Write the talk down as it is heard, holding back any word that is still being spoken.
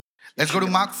Let's go to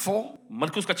Mark 4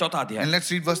 मरकुस का चौथा अध्याय and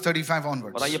let's read verse 35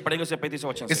 onwards. और आइए पढ़ेंगे उसे 35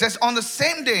 वचन It से। says, on the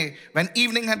same day when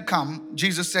evening had come,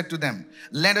 Jesus said to them,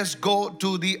 let us go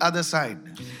to the other side.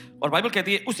 और बाइबल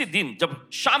कहती है उसी दिन जब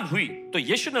शाम हुई तो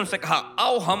यीशु ने उनसे कहा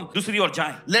आओ हम दूसरी ओर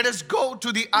जाएं। Let us go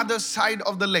to the other side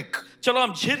of the lake. चलो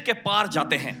हम झील के पार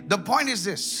जाते हैं। The point is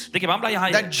this, देखिए मामला यहाँ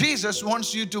है that Jesus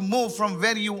wants you to move from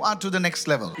where you are to the next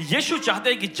level. यीशु चाहते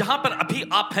हैं कि जहां पर अभी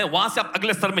आप हैं वहां से आप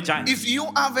अगले स्तर में जाएं। If you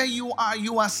are where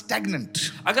you are stagnant.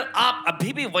 अगर आप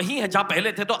अभी भी वही हैं जहां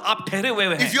पहले थे तो आप ठहरे हुए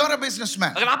हैं। If you're a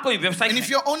businessman, अगर आप कोई व्यवसायी and if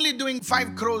you're only doing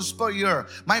 5 crores per year,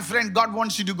 my friend, God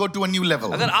wants you to go to a new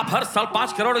level. अगर आप हर साल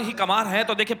 5 करोड़ ही कमा रहे हैं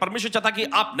तो देखिए परमेश्वर चाहता है कि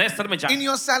आप नए स्तर में जाएं। In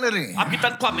your salary, आपकी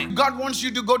तनख्वाह में God wants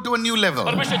you to go to a new level.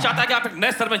 परमेश्वर चाहता है कि आप एक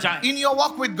नए स्तर में जाएं। In your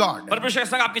walk with God, परमेश्वर के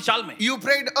संग आपकी चाल में you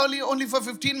prayed early only for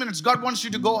 15 minutes. God wants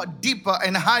you to go deeper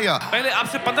and higher. पहले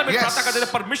आपसे 15 मिनट Yes. प्रार्थना करते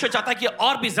थे, परमेश्वर चाहता है कि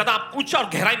और भी ज्यादा आप ऊंचा और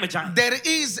गहराई में जाएं। There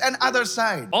is an other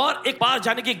side. और एक बार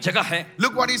जाने की एक जगह है।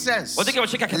 Look what he says. और देखिए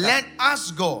बच्चे क्या कहता है? Let us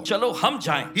go. चलो हम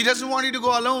जाएं। He doesn't want you to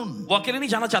go alone. वो अकेले नहीं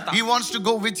जाना चाहता, He wants to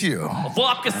go with you. वो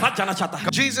आपके साथ जाना चाहता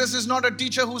है। Jesus is not a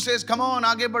teacher who says, come on,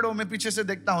 आगे बढ़ो, मैं पीछे से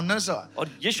देखता हूँ. No, sir. और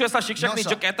यीशु ऐसा शिक्षक No, नहीं sir.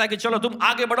 जो कहता है कि चलो तुम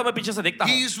आगे बढ़ो मैं पीछे से देखता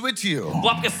He हूँ। is with you. वो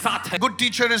आपके साथ है। Good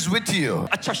teacher is with you.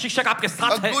 अच्छा शिक्षक आपके A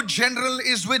साथ है। good general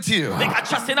is with you. एक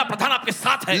अच्छा सेना प्रधान आपके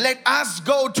साथ है। Let us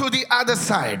go to the other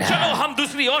side. चलो हम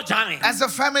दूसरी ओर जाएं। As a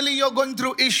family, you're going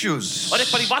through issues. और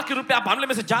एक परिवार के रूप में आप मामले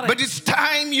में से जा रहे But हैं। it's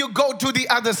time you go to the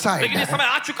other लेकिन ये side. समय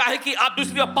आ चुका है कि आप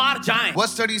दूसरी ओर पार जाएं।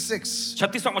 Verse 36.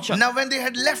 36वां वचन। Now, when they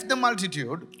had left the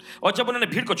multitude, और जब उन्होंने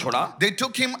भीड़ को छोड़ा they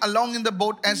took him along in the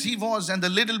boat as he was, and the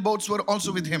little boats were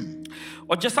also with him.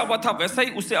 और जैसा हुआ था वैसा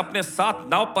ही उसे अपने साथ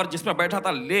नाव पर जिसमें बैठा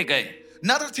था ले गए।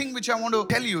 Another thing which I want to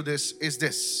tell you this is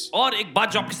this. और एक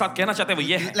बात जो आपके साथ कहना चाहते हैं वो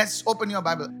ये है। Let's open your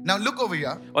Bible. Now, look over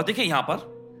here. और देखिए यहाँ पर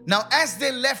Now, as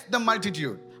they left the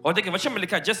multitude, और देखिए वचन में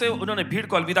लिखा है जैसे उन्होंने भीड़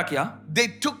को अलविदा किया। they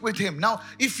took with him. Now,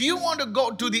 if you want to go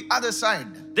to the other side,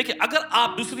 देखिए अगर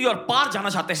आप दूसरी ओर पार जाना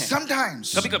चाहते हैं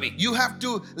sometimes कभी-कभी you have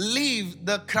to leave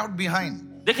the crowd behind.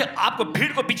 देखिए आपको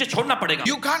भीड़ को पीछे छोड़ना पड़ेगा।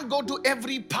 You can't go to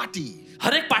every party.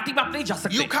 हर एक पार्टी में आप नहीं जा You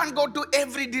सकते, can't go to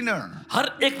every dinner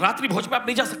हर एक रात्रि भोज में आप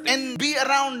नहीं जा सकते and be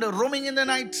around roaming in the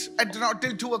night at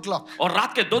till 2 o'clock. और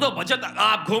रात के 2-2 बजे तक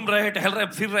आप घूम रहे हैं, टहल रहे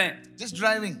हैं, फिर रहे हैं, Just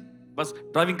driving. बस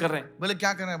ड्राइविंग कर रहे हैं। बोले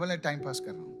क्या कर रहे हैं? बोले टाइम पास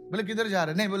कर रहा हूँ. बोले किधर जा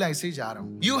रहे हैं? नहीं, बोले ऐसे ही जा रहा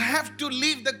हूँ. You have to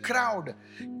leave the crowd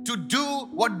to do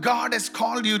what God has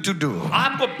called you to do.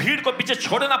 आपको भीड़ को पीछे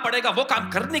छोड़ना पड़ेगा वो काम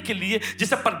करने के लिए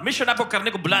जिसे परमेश्वर ने आपको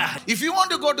करने को बुलाया है। If you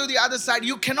want to go to the other side,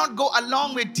 you cannot go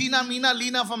along with Tina, Meena,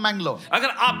 Leena from Mangalore. अगर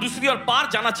आप दूसरी ओर पार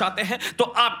जाना चाहते हैं तो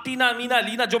आप टीना, मीना,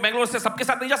 लीना जो बेंगलोर से सबके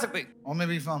साथ नहीं जा सकते, Or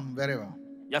maybe from wherever.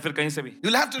 या फिर कहीं से भी।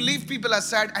 You'll have to leave people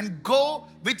aside and go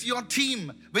with your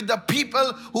team, with the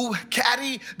people who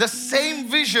carry the same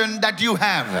vision that you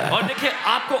have. और देखिए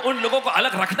आपको उन लोगों को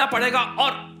अलग रखना पड़ेगा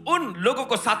और उन लोगों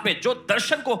को साथ में जो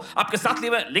दर्शन को आपके साथ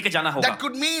लेके जाना होगा। That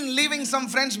could mean leaving some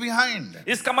friends behind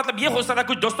इसका मतलब ये हो सकता है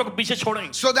कुछ दोस्तों को पीछे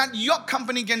छोड़ें so that your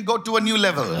company can go to a new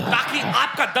level. ताकि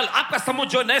आपका दल, आपका समूह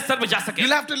जो नए स्तर में जा सके।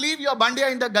 You'll have to leave your bandia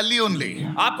in the gully only.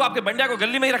 आपको आपके बंडिया को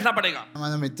गली में ही रखना पड़ेगा।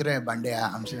 हमारा मित्र है bandia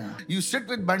हमसे. You sit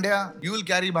with bandia, you will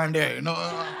carry bandia. You know.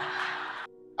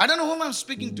 I don't know whom I'm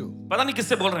speaking to. पता नहीं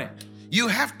किससे बोल रहे हैं। You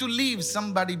have to leave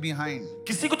somebody behind,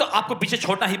 किसी को तो आपको पीछे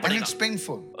छोड़ना ही and पड़ेगा। it's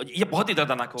painful. ये बहुत ही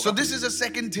दर्दनाक So होगा। this is the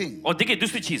second thing और देखिए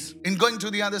दूसरी चीज, in going to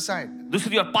the other side.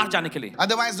 दूसरी ओर पार जाने के लिए,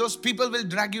 Otherwise, those people will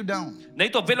drag you down. नहीं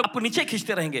तो वे लोग आपको नीचे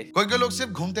खींचते रहेंगे। कोई कोई लोग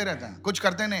सिर्फ घूमते रहते हैं, कुछ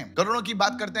करते नहीं, करोड़ों की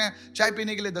बात करते हैं, चाय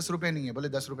पीने के लिए 10 रुपए नहीं है, बोले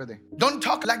 10 रुपए दे. Don't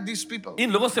talk like these people.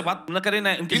 इन लोगों से बात न करें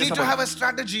ना इनके You need जैसा to have बोलें। a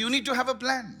strategy. You need to have a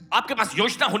plan. आपके पास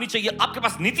योजना होनी चाहिए, आपके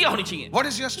पास नीतियां होनी चाहिए। What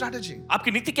is your strategy?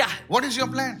 आपकी नीति क्या है? What is your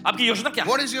plan? आपकी योजना क्या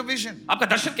है? What is your vision? आपका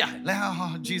दर्शन क्या है? Like,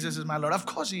 oh, Jesus is my Lord. Of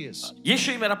course He is.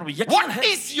 यीशु ही मेरा प्रभु। यकीन What है।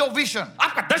 is your vision?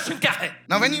 आपका दर्शन क्या है?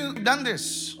 Now, when you've done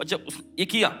this, और जब ये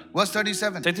किया, verse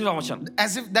 37, 37वां वचन,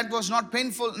 as if that was not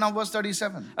painful. Now, verse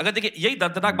 37. अगर देखिए यही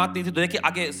दर्दनाक बात नहीं थी तो देखिए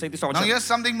आगे 37वां Now, वचन, here's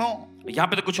something more. यहाँ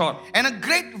पे तो कुछ और। And a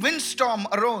great windstorm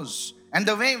arose, and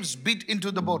the waves beat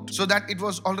into the boat, so that it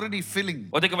was already filling.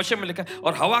 और देखिए वचन में लिखा है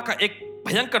और हवा का एक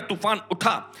भयंकर तूफान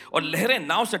उठा और लहरें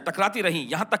नाव से टकराती रहीं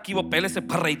यहाँ तक कि वो पहले से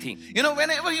भर रही थी। You know,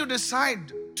 whenever you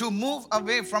decide to move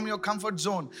away from your comfort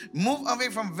zone, move away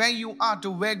from where you are to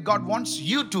where God wants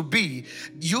you to be,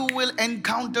 you will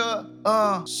encounter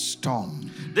a storm.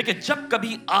 देखिए जब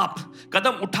कभी आप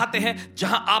कदम उठाते हैं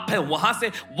जहां आप हैं वहां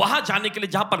से वहां जाने के लिए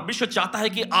जहां परमेश्वर चाहता है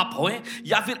कि आप होएं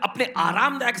या फिर अपने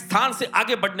आरामदायक स्थान से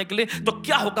आगे बढ़ने के लिए तो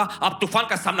क्या होगा, आप तूफान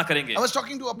का सामना करेंगे। I was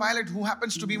talking to a pilot who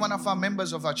happens to be one of our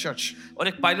members of our church. और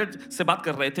एक पायलट से बात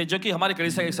कर रहे थे जो कि हमारे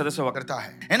कलीसिया का एक सदस्य हुआ करता करता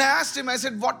है. And I asked him, I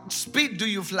said, what speed do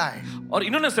you fly? और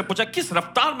इन्होंने से पूछा किस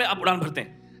रफ्तार में आप उड़ान भरते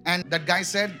हैं। And that guy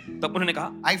said, तब उन्होंने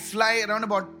कहा, I fly around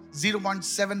about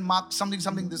 0.7 Mach,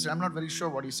 something this. I'm not very sure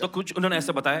what he तो said. कुछ उन्होंने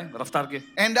ऐसे बताया रफ्तार के.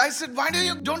 And I said, why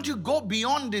don't you go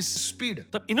beyond this speed?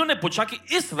 तब इन्होंने पूछा कि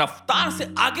इस रफ्तार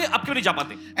से आगे आप क्यों नहीं जा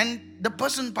पाते? And the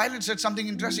pilot said something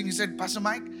interesting. He said, Pastor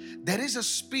Mike, there is a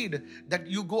speed that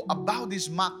you go above this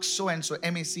Mach so and so,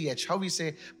 MACH, how we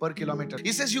say per kilometer.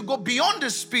 He says you go beyond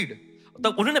this speed.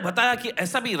 तब उन्होंने बताया कि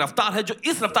ऐसा भी रफ्तार है जो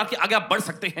इस रफ्तार के आगे आप बढ़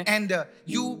सकते हैं. And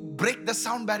you break the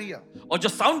sound barrier. और जो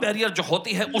साउंड बैरियर जो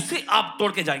होती है उसे आप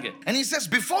तोड़ के जाएंगे. And he says,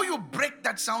 before you break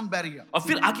that sound barrier, और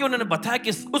फिर आगे उन्होंने बताया कि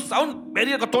उस साउंड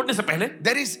बैरियर को तोड़ने से पहले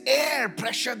there is air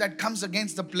pressure that comes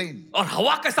against the plane. और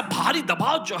हवा का ऐसा भारी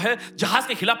दबाव जो है जहाज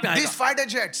के खिलाफ में These आएगा. fighter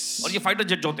jets. और ये फाइटर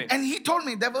जेट जो होते हैं. And he told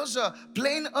me there was a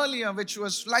plane earlier which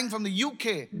was flying from the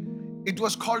UK. It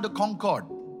was called the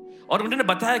Concorde. और उन्होंने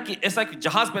बताया कि ऐसा एक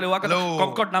जहाज पहले हुआ करता Hello.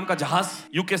 कॉन्कॉर्ड नाम का जहाज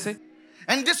यूके से.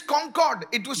 And this Concorde,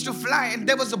 it was to fly, and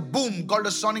there was a boom called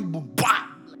a sonic boom. Bah!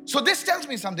 So this tells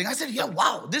me something. I said, yeah,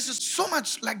 wow, this is so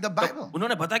much like the Bible.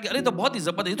 उन्होंने बताया कि अरे तो बहुत ही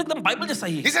जबरदस्त, ये तो एकदम बाइबल जैसा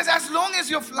ही He है. says, as long as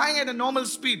you're flying at a normal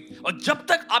speed, और जब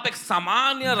तक आप एक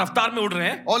सामान्य रफ्तार में उड़ रहे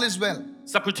हैं all is well.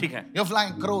 सब कुछ ठीक है. You're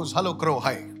flying crows, hello crow,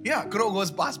 hi. Yeah, crow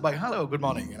goes past by, hello, good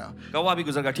morning, you know. कौवा भी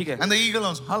गुजर गया, ठीक है. And the eagle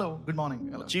goes, hello, good morning,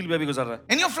 hello. चील भी अभी गुजर रहा है.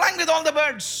 And you're flying with all the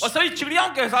birds. और सभी चिड़ियाओं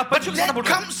के साथ पक्षियों के साथ There उड़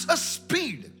रहे हैं. comes a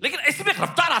speed. लेकिन ऐसी भी एक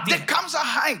रफ्तार आती There है, comes a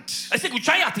height ऐसी एक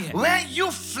ऊंचाई आती है where you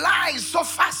fly so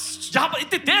fast. जहां पर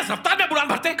इतनी तेज रफ्तार में उड़ान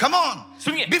भरते हैं. Come on.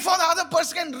 सुनिए. Before the other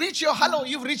person can reach your hello,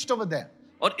 you've reached over there.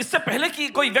 और इससे पहले कि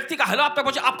कोई व्यक्ति का हेलो आप तक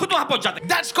पहुंचे, आप खुद वहां पहुंच जाते हैं.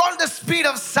 That's called the speed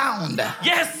of sound.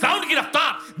 यह है साउंड की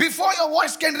रफ्तार. Before your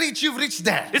voice can reach, you've reached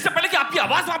there. इससे पहले कि आपकी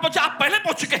आवाज वहां पहुंचे, आप पहले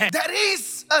पहुंच चुके हैं.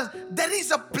 There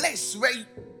is a place where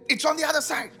it's on the other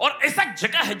side. और ऐसा एक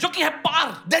जगह है जो कि है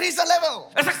पार. There is a level.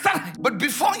 ऐसा स्तर है. But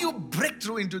before you break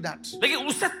through into that, लेकिन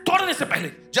उससे तोड़ने से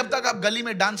पहले जब तक आप गली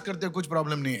में डांस करते हो कुछ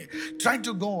प्रॉब्लम नहीं है. Try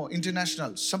to go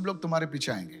international. सब लोग तुम्हारे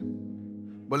पीछे आएंगे.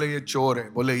 बोले ये चोर है,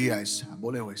 बोले ये ऐसा,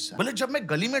 बोले वैसा. बोले जब मैं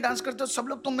गली में डांस करता हूँ सब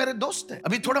लोग तुम मेरे दोस्त है.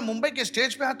 अभी थोड़ा मुंबई के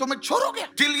स्टेज पे आया तो मैं चोर हो गया.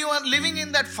 Till you are living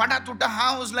in that fada tuta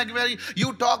house like where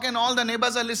you talk and all the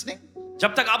neighbors are listening.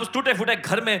 जब तक आप उस टूटे फूटे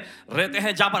घर में रहते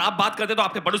हैं जहां पर आप बात करते हैं तो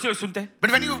आपके पड़ोसी लोग सुनते हैं.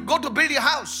 But when you go to build your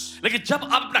house, लेकिन जब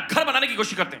आप अपना घर बनाने की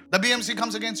कोशिश करते हैं, the BMC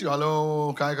comes against you.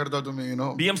 Hello, क्या करता हो तुम्ही, you know?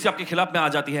 बीएमसी आपके खिलाफ में आ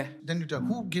जाती है. Then you tell,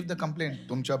 who give the complaint?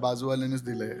 तुमच्या बाजूवाल्यानेच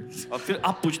दिले. और फिर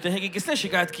आप पूछते हैं कि किसने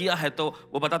शिकायत किया है, तो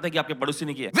वो बताते हैं कि आपके पड़ोसी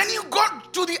ने किया है. When you go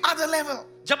to the other level,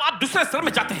 जब आप दूसरे स्तर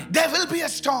में जाते हैं, there will be a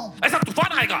storm. ऐसा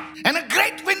तूफान आएगा. And a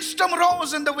great windstorm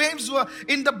rose and the waves were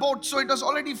in the boat. So it was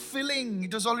already filling.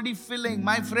 It was already filling.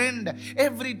 My friend,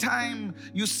 every time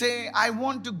you say, I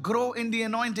want to grow in the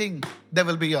anointing, there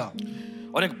will be a...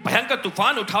 और एक भयंकर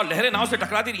तूफान उठा और लहरें नाव से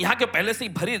टकराती, यहाँ के पहले से ही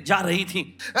भरी जा रही थी.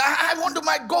 I want to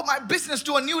go my business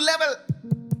to a new level.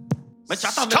 मैं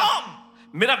चाहता हूँ Storm!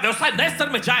 मेरा व्यवसाय नए स्तर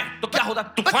में जाए, तो क्या होता?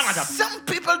 But तूफान आ जाता. some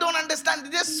people don't understand.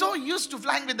 They're so used to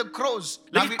flying with the crows.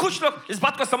 Now लेकिन कुछ लोग इस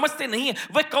बात को समझते नहीं है.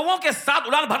 वे कौवों के साथ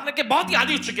उड़ान भरने के बहुत ही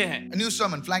आदी हो चुके हैं. a new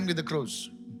sermon, flying with the crows.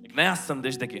 एक नया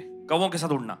संदेश देखिए, कौवों के साथ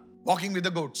उड़ना, Walking with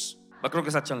the goats. बकरों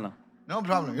के साथ चलना. No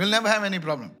problem. You'll never have any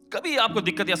problem. कभी आपको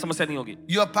दिक्कत या समस्या नहीं होगी.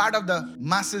 You are part of the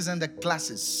masses and the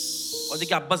classes. और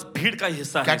देखिए आप बस भीड़ का ही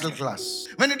हिस्सा हैं. Cattle class.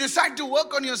 When you decide to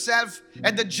work on yourself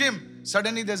at the gym,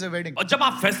 suddenly there's a wedding. और जब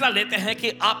आप फैसला लेते हैं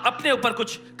कि आप अपने ऊपर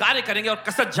कुछ कार्य करेंगे और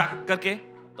कसरत जा करके,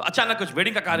 तो अचानक कुछ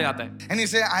वेडिंग का कार्य आता है. And you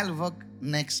say, I'll work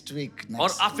next week.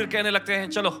 और आप फिर कहने लगते हैं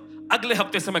चलो अगले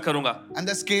हफ्ते से मैं करूंगा. And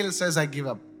the scale says, I give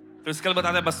up. फिर स्केल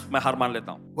बताता है बस मैं हार मान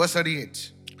लेता हूँ. Verse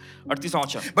 38. 38वां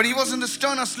वचन. But he was in the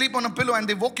stern asleep on a pillow, and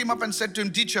they woke him up and said to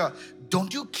him, Teacher,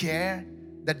 don't you care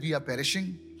that we are perishing?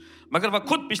 मगर वह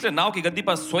खुद पिछले नाव की गद्दी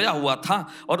पर सोया हुआ था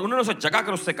और उन्होंने उसे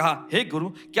जगाकर उससे कहा, हे गुरु,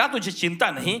 क्या तुझे चिंता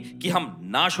नहीं कि हम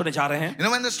नाश होने जा रहे हैं? You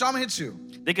know, when the storm hits you,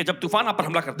 देखिए जब तूफान आप पर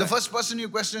हमला करता the है, first person you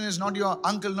question is not your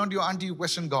uncle, not your auntie, you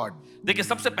question God. देखिए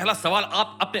सबसे पहला सवाल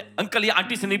आप अपने अंकल या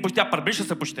आंटी से नहीं पूछते, आप परमेश्वर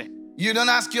से पूछते हैं. You don't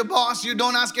ask your boss, you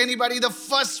don't ask anybody. The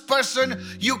first person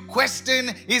you question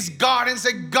is God and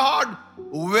say, God,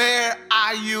 where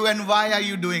are you and why are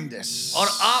you doing this? और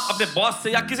आप अपने बॉस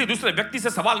से या किसी दूसरे व्यक्ति से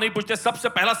सवाल नहीं पूछते. सबसे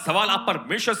पहला सवाल आप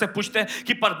परमेश्वर से पूछते हैं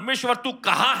कि परमेश्वर तू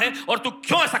कहाँ है और तू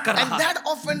क्यों ऐसा कर And रहा है. that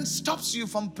often stops you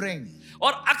from praying.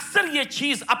 और अक्सर ये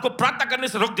चीज आपको प्रार्थना करने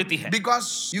से रोक देती है.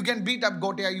 Because you can beat up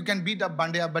Gotia, you can beat up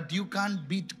Bandeya, but you can't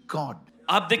beat God.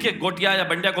 आप देखिए गोटिया या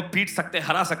बंडिया को पीट सकते हैं,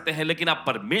 हरा सकते हैं, लेकिन आप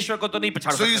परमेश्वर को तो नहीं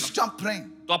पछाड़ So you सकते. stop praying.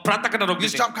 तो आप प्रार्थना करना रोक You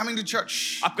देते हैं. stop coming to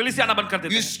church. आप कलीसिया आना बंद कर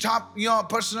देते You हैं. stop your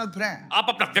personal prayer. आप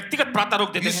अपना व्यक्तिगत प्रार्थना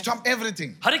रोक देते You हैं. stop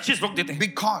everything. हर एक चीज रोक देते हैं.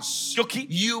 Because क्योंकि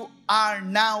you are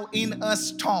now in a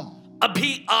storm.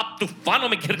 अभी आप तूफानों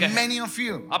में घिर गए हैं. Many of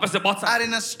you आप ऐसे बहुत सारे are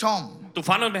in a storm.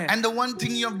 तूफानों में हैं। And the one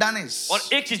thing you have done is, और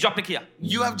एक चीज जो आपने किया,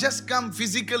 you have just come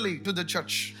physically to the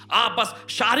church, आप बस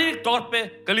शारीरिक तौर पे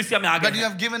कलीसिया में आ but गए you हैं,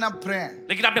 have given up prayer.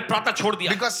 लेकिन आपने प्रार्थना छोड़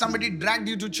दिया। Because somebody dragged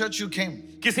you to church, you came.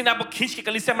 किसी ने आपको खींच के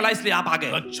कलीसिया में लाया, इसलिए आप आ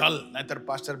गए। चल, नहीं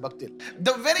pastor bhakti.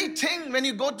 The very thing when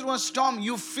you go through a storm,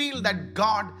 you feel that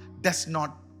God does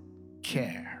not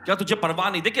care. क्या तुझे परवाह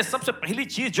नहीं? देखिए, सबसे पहली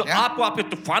चीज जो Yeah. आपको आपके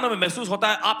तूफानों में महसूस होता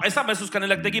है, आप ऐसा महसूस करने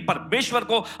लगते हैं कि परमेश्वर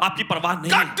को आपकी परवाह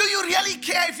नहीं God, है। do you really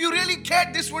care? If you really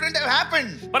cared, this wouldn't have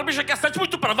happened. परमेश्वर क्या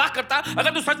सचमुच तू परवाह करता?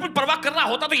 अगर तू सचमुच परवाह कर रहा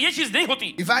होता तो ये चीज नहीं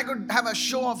होती। If I could have a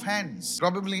show of hands,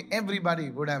 probably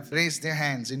everybody would have raised their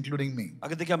hands, including me.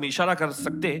 अगर देखिए हम इशारा कर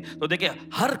सकते तो देखिए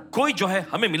हर कोई जो है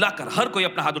हमें मिलाकर हर कोई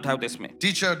अपना हाथ उठाए होता इसमें।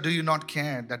 Teacher, do you not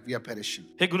care that we are perishing?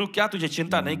 हे गुरु, क्या तुझे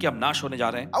चिंता नहीं कि हम नाश होने जा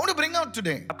रहे हैं? I want to bring out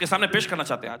today, आपके सामने पेश करना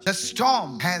चाहते हैं आज, the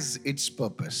storm has its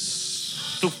purpose.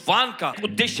 तूफान का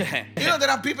उद्देश्य है। You know, there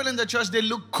are people in the church, they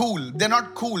look cool. They're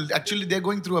not cool. Actually, they're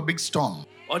going through a big storm.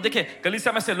 और देखिए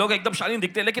कलीसिया में से लोग एकदम शालीन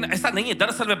दिखते हैं, लेकिन ऐसा नहीं है।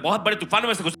 दरअसल में बहुत बड़े तूफानों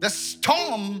में से गुजर। The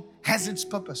storm has its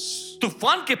purpose.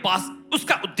 तूफान के पास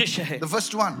उसका उद्देश्य है। The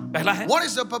first one. पहला है, What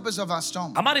is the purpose of our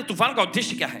storm? हमारे तूफान का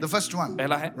उद्देश्य क्या है? The first one.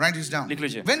 पहला है, Write this down. लिख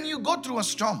लीजिए। When you go through a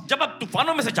storm, जब आप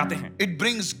तूफानों में से जाते हैं, it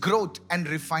brings growth and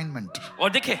refinement.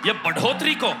 और देखिए ये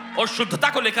बढ़ोतरी को और शुद्धता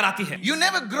को लेकर आती है। You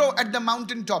never grow at the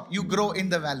mountain top. You grow in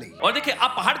the valley. और देखिए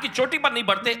आप पहाड़ की चोटी पर नहीं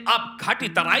बढ़ते, आप घाटी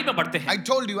तराई में बढ़ते हैं। I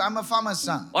told you, I'm a farmer's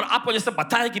son. और आपको जैसे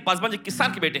पता है कि पासवान जी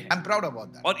किसान के बेटे हैं, I'm proud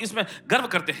about that. और इसमें गर्व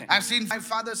करते हैं। I've seen my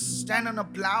father stand on a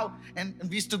plow and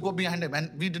we used to go behind him and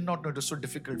we did not know it was so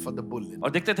difficult for the bull.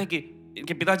 और देखते थे कि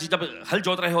इनके पिताजी जब हल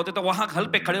जोत रहे होते तो वहां हल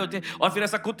पे खड़े होते और फिर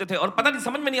ऐसा कूदते थे, और पता नहीं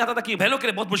समझ में नहीं आता था कि बैलों के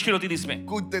लिए बहुत मुश्किल होती थी इसमें।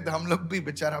 कूदते थे हम लोग भी,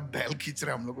 बेचारा बैल खींच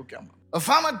रहे, हम लोग को क्या मालूम। A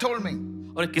farmer told me,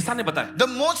 और एक किसान ने बताया, the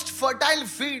most fertile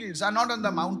fields are not on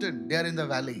the mountain, they are in the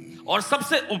valley. और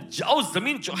सबसे उपजाऊ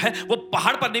जमीन जो है वो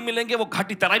पहाड़ पर नहीं मिलेंगे, वो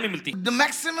घाटी तराई में मिलती है। The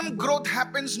maximum growth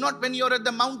happens not when you're at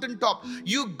the mountain top.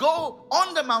 You go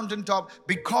on the mountain top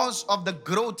because of the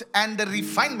growth and the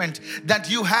refinement that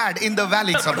you had in the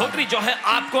valley. बढ़ोतरी जो है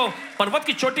आपको पर्वत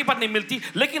की चोटी पर नहीं मिलती,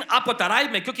 लेकिन आपको तराई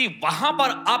में, क्योंकि वहां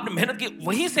पर आपने मेहनत की,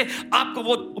 वहीं से आपको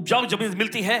वो उपजाऊ जमीन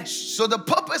मिलती है। So the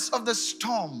purpose of the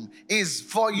storm is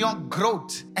for your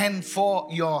growth and for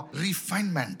your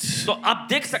refinement. तो आप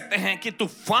देख सकते हैं कि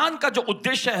तूफान का जो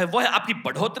उद्देश्य है वो है आपकी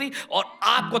बढ़ोतरी और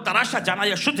आपको तराशा जाना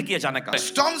या शुद्ध किया जाने का।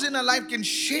 Storms in our life can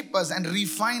shape us and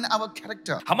refine our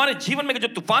character. हमारे जीवन में जो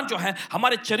तूफान जो है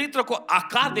हमारे चरित्र को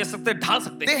आकार दे सकते हैं, ढाल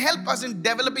सकते They हैं। help us in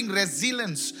developing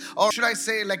resilience, or should I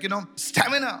say, like,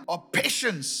 stamina or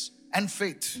patience and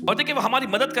faith. और देखिए वो हमारी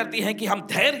मदद करती है कि हम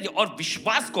धैर्य और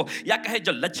विश्वास को, या कहे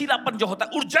जो लचीलापन जो होता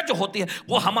है, ऊर्जा जो होती है,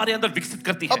 वो हमारे अंदर विकसित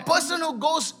करती A है। person who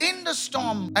goes in the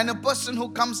storm and a person who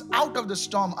comes out of the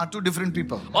storm are two different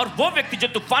people. और वो व्यक्ति जो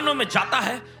तूफानों में जाता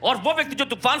है और वो व्यक्ति जो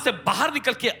तूफान से बाहर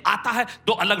निकल के आता है,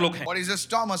 दो अलग लोग हैं। What is a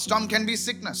storm? A storm can be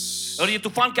sickness. और ये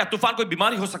तूफान क्या? तूफान कोई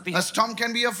बीमारी हो सकती A है, storm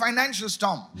can be a financial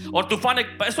storm. और तूफान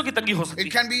एक पैसों की तंगी हो सकती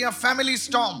It है, can be a family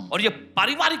storm. और ये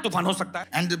पारिवारिक तूफान हो सकता है।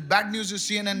 And the bad news is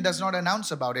CNN does not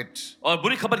announce about it. और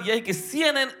बुरी खबर यह है कि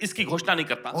CNN इसकी घोषणा नहीं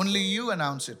करता, Only you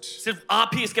announce it. सिर्फ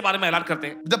आप ही इसके बारे में ऐलान करते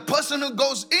हैं। The person who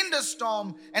goes in the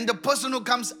storm and the person who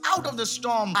comes out of the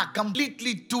storm are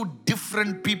completely two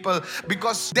different people,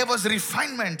 because there was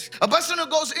refinement. A person who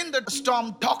goes in the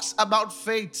storm talks about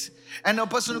faith, and a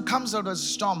person who comes out of the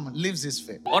storm lives his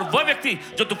faith. और वह व्यक्ति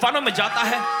जो तूफानों में जाता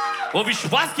है वो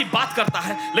विश्वास की बात करता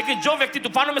है, लेकिन जो व्यक्ति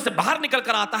तूफानों में से बाहर निकल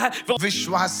कर आता है वो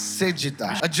विश्वास से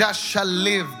जीता है. A just shall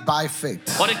live by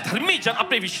faith. और एक धर्मी जन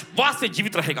अपने विश्वास से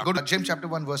जीवित रहेगा। Go to James chapter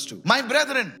 1 verse 2. My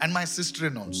brethren and my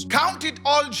sister-in-laws, count it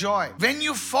all joy when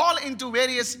you fall into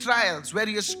various trials,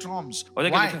 various storms. और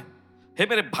देखिए Why? लिखा है, हे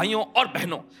मेरे भाइयों और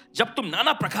बहनों, जब तुम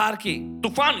नाना प्रकार की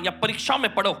तूफान या परीक्षाओं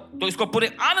में पड़ो तो इसको पूरे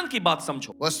आनंद की बात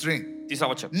समझो। Verse 3. तीसरा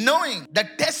वचन, Knowing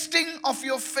that testing of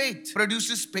your faith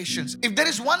produces patience. If there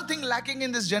is one thing lacking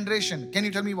in this generation, can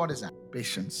you tell me what is that?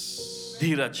 Patience.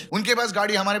 धीरज। उनके पास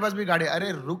गाड़ी, हमारे पास भी गाड़ी.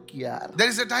 अरे रुक यार. There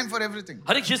is a time for everything.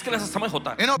 हर एक चीज के लिए ऐसा समय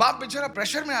होता है। बाप बेचारा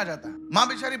प्रेशर में आ जाता है, माँ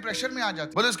बेचारी प्रेशर में आ जाती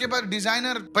है. बोले उसके पास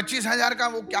डिजाइनर 25,000 का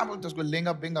वो क्या बोलते हैं उसको,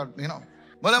 लेंगा बेंगा,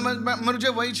 बोला मुझे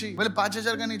वही चाहिए. बोले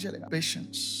 5,000 का नहीं चलेगा.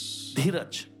 Patience.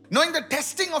 Dheeraj. Knowing the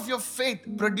testing of your faith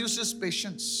produces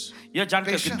patience. यह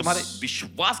जानकर कि Patience. तुम्हारे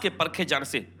विश्वास के परखे जाने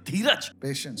से धीरज,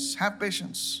 Patience. Have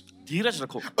patience. धीरज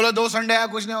रखो। बोला 2 संडे आया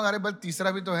कुछ नहीं होगा. अरे बस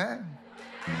तीसरा भी तो है.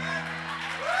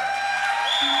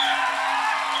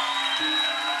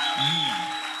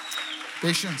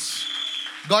 Patience.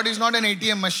 God is not an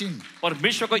ATM machine.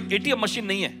 परमेश्वर कोई ATM मशीन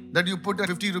नहीं है। that you put a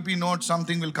 50 rupee note,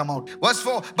 something will come out. Verse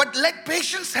 4, but let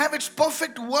patience have its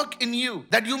perfect work in you,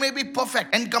 that you may be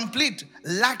perfect and complete,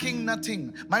 lacking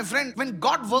nothing. My friend, when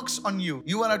God works on you,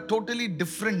 you are a totally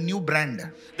different new brand.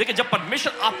 देखिए जब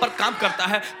परमेश्वर आप पर काम करता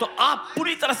है तो आप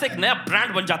पूरी तरह से एक नया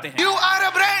ब्रांड बन जाते हैं. You are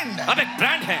a brand. आप एक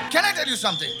ब्रांड हैं. Can I tell you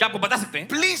something? क्या आपको बता सकते हैं?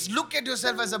 Please look at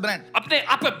yourself as a brand. अपने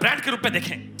आप को ब्रांड के रूप में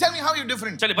देखें. Tell me how you're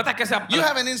different. चलिए बता कैसे आप. You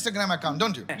have an Instagram account,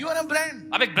 don't you? You are a brand.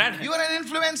 आप एक ब्रांड हैं. You are an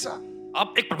influencer.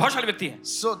 आप एक प्रभावशाली व्यक्ति हैं.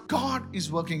 So God is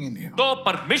working in you. तो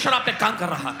परमेश्वर आप पे काम कर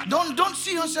रहा है. Don't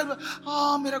see yourself.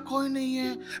 मेरा कोई नहीं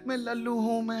है. मैं लल्लू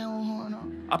हूँ. मैं हूँ. No.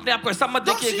 अपने आप को ऐसा मत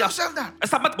Don't see देखिए. yourself that.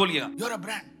 ऐसा मत बोलिएगा. You're a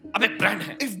brand. आप एक ब्रांड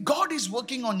हैं. If God is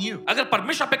working on you, अगर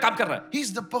परमेश्वर आप पे काम कर रहा है,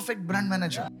 He's the perfect brand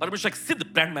manager. परमेश्वर एक सिद्ध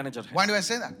ब्रांड मैनेजर है. Why do I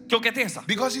say that? क्यों कहते हैं ऐसा?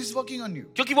 Because He's working on you.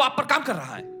 क्योंकि वो आप पर काम कर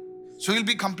रहा है. So you'll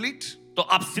be complete. तो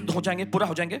आप सिद्ध हो जाएंगे, पूरा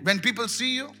हो जाएंगे. When people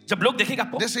see you, जब लोग देखेंगे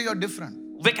आपको, they say you're different.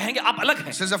 वे कहेंगे आप अलग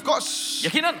हैं. Says, of course,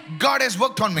 यकीनन God has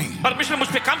worked on me. परमेश्वर ने मुझ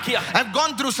पे काम किया है. I've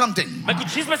gone through something. मैं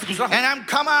कुछ चीज में से गुजरा हूँ And I'm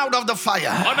come out of the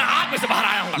fire. और मैं आग में से बाहर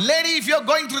आया हूँ. Lady, if you're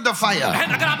going through the fire,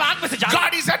 बहन, अगर आप आग में से जा रहे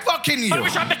God is at work in हैं, you.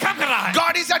 परमेश्वर आप पे काम कर रहा है.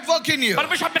 God is at work in you.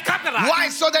 परमेश्वर आप पे काम कर रहा है. Why?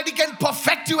 So that He can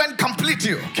perfect you and complete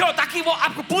you. क्यों? ताकि वो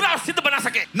आपको पूरा और सिद्ध बना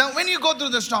सके. Now, when you go through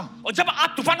the storm, और जब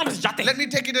आप तूफानों में से जाते let हैं, me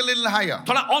take it a little higher.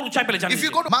 थोड़ा और ऊंचाई पे ले जाने If you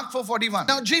दीजिए. go to Mark 4:41,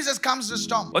 now Jesus calms the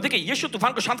storm. और देखिए यीशु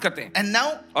तूफान को शांत करते हैं. And now,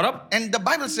 और अब and the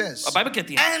Bible says, और बाइबल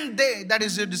कहती है, and they, that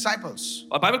is the disciples,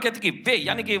 और बाइबल कहती है कि वे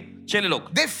यानी कि चेले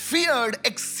लोग, they feared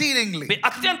exceedingly वे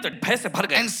अत्यंत भय से भर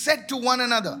गए and said to one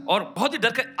another. और बहुत ही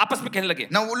डर के आपस में कहने लगे.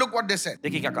 Now look what they said.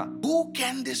 देखिए क्या कहा. Who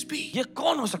can this be? ये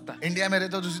कौन हो सकता है? इंडिया में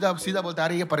रहते तो सीधा सीधा बोलता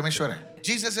अरे ये परमेश्वर है.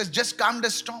 Jesus says just calm the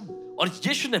storm. और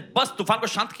यीशु ने बस तूफान को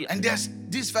शांत किया. And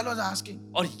these fellows are asking,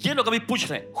 और ये लोग अभी पूछ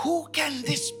रहे हैं, who can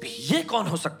this be? ये कौन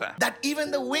हो सकता है That even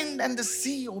the wind and the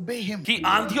sea obey him. कि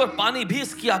आंधी और पानी भी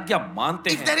इसकी आज्ञा मानते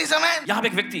If हैं. there is a man यहाँ पे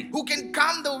एक व्यक्ति who can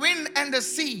calm the wind and the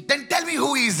sea, then tell me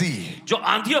who is he? जो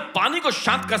आंधी और पानी को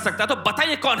शांत कर सकता है, तो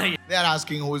बताइए कौन है ये. They are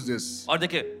asking who is this? और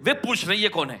देखिए वे पूछ रहे हैं ये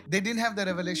कौन है. They didn't have the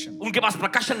revelation. उनके पास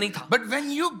प्रकाशन नहीं था. But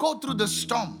when you go through the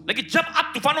storm, लेकिन जब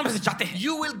आप तूफानों में से जाते हैं,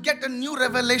 you will get a new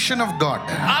revelation of God.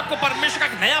 आपको परमेश्वर का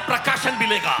एक नया प्रकाशन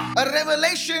मिलेगा. A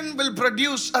revelation will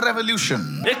produce a revolution.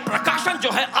 एक प्रकाशन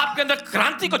जो है आपके अंदर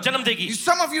क्रांति को जन्म देगी.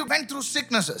 Some of you went through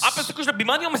sicknesses. आप में से कुछ लोग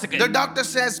बीमारियों में से The गए doctor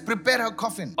says, prepare a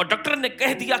coffin. और डॉक्टर ने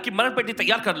कह दिया कि मरण पेटी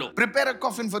तैयार कर लो. Prepare a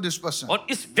coffin for this person. और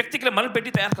इस व्यक्ति के लिए मरण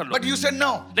पेटी तैयार कर लो. But you said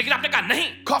no. लेकिन आपने कहा नहीं,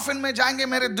 Coffin में जाएंगे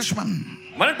मेरे दुश्मन.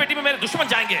 मरण पेटी में मेरे दुश्मन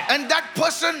जाएंगे. And that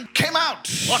person came out,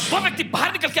 और वो व्यक्ति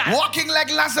बाहर निकल के आया, walking like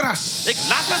Lazarus. एक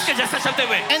लाजरस के जैसा चलते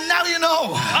हुए. And now you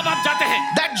know अब आप जाते हैं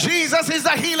that Jesus is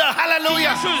the healer.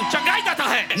 Hallelujah. यीशु चंगाई जाता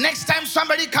है. Next time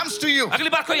somebody comes to you अगली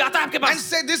बार कोई आता है आपके and pass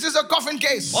say this is a coffin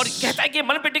case. और कहता है कि ये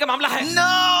मरण पेटी का मामला है.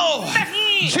 No.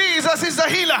 नहीं, Jesus is the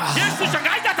healer. यीशु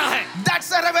चंगाई जाता है.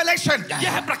 That's a revelation.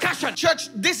 यह है प्रकाशन. Church,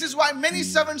 this is why many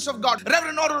servants of God,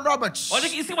 Reverend Oral Roberts, और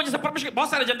देखिए इसी वजह से परमेश्वर के बहुत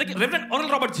सारे जनता की reverend oral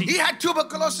Robert ji, he had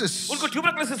tuberculosis. उनको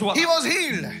ट्यूबरकुलोसिस हुआ. He was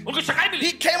healed. उनको चंगाई मिली.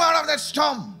 He came out of that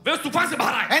storm वे उस तूफान से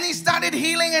बाहर आए and he started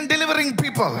healing and delivering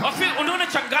people. और फिर उन्होंने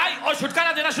चंगाई और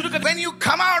छुटकारा देना शुरू कर दिया. When you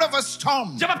come out of a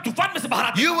storm, जब आप तूफान में से बाहर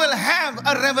आते हैं, you will have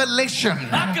a revelation.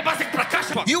 आपके पास एक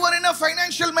प्रकाश होगा. You were in a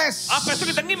financial mess आप पैसों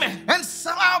की तंगी में हैं and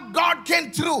somehow God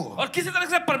came through. और किसी तरह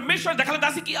से परमेश्वर ने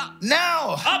दखलंदाजी किया.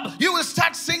 Now Ab. you will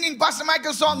start singing Pastor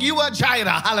Michael's song, You Are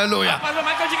Jireh. Hallelujah. आप पास्टर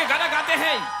माइकल जी के गाना गाते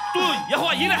हैं, तू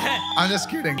यहोवा यीरह है. I'm just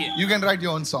kidding. You can write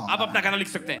your own song. आप अपना गाना लिख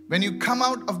सकते हैं. When you come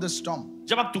out of the storm,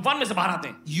 जब आप तूफान में से बाहर आते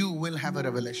हैं, you will have a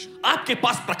revelation. आपके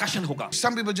पास प्रकाशन होगा.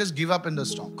 Some people just give up in the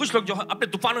storm. कुछ लोग जो है अपने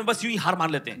तूफान में बस यूं ही हार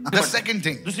मान लेते हैं. The second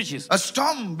thing, दूसरी चीज, a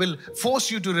storm will force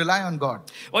you to rely on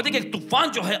God. और देखिए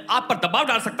तूफान जो है आप पर दबाव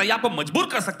डाल सकता है या आपको मजबूर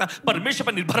कर सकता है परमेश्वर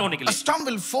पर निर्भर होने के A लिए. storm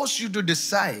will force you to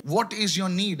decide what is your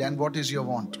need and what is your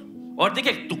want. और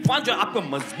देखिए तूफान जो है आपको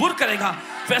मजबूर करेगा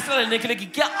फैसला लेने के लिए कि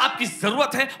क्या आपकी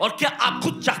जरूरत है और क्या आप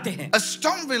खुद चाहते हैं. A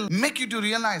storm will make you to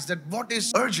realize that what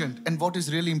is urgent and what is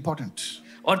really important.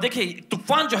 और देखिए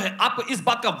तूफान जो है आपको इस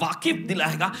बात का वाकिफ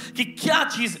दिलाएगा कि क्या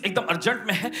चीज एकदम अर्जेंट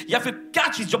में है या फिर क्या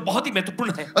चीज जो बहुत ही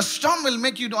महत्वपूर्ण है. A storm will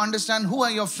make you to understand who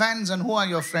are your fans and who are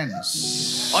your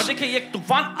friends. और देखिए ये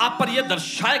तूफान आप पर यह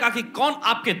दर्शाएगा कि कौन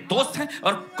आपके दोस्त हैं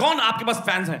और कौन आपके पास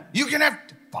फैंस हैं. You can have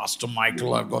Pastor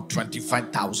Michael, I've got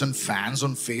 25,000 fans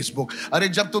on Facebook. अरे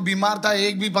जब तू बीमार था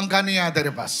एक भी पंखा नहीं आया तेरे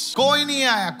पास. कोई नहीं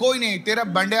आया, कोई नहीं. तेरा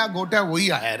बंडिया गोटा वही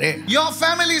आया रे. Your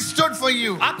family stood for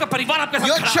you. आपका परिवार आपके साथ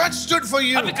Your खड़ा. church stood for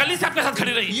you. आपकी कलीसिया आपके साथ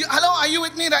खड़ी रही. Hello, are you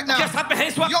with me right now? क्या साथ में है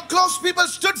इस वक्त? Your close people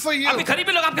stood for you. आपके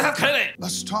करीबी लोग आपके साथ खड़े रहे. A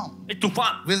storm एक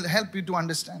तूफान will help you to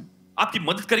understand आपकी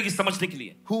मदद करेगी समझने के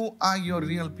लिए Who are your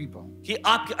real people? कि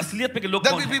आपकी असलियत में के लोग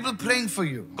There'll कौन be हैं, people praying for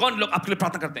you. कौन लोग आपके लिए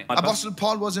प्रार्थना करते हैं. Apostle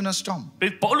Paul was in a storm.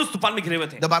 फिर पौलुस तूफान में घिरे हुए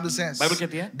थे. The Bible says बाइबल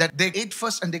कहती है that they ate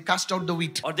first and they cast out the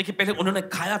wheat. और देखिए पहले उन्होंने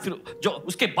खाया फिर जो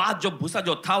उसके बाद जो भूसा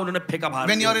जो था उन्होंने फेंका बाहर.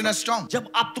 When you're in a storm,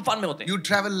 जब आप तूफान में होते हैं you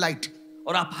travel light.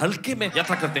 और आप हल्के में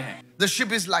यात्रा करते हैं The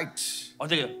ship is light. और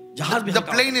देखिए जहाज भी The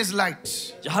हल्का plane होता is light.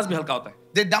 है, जहाज भी हल्का होता है.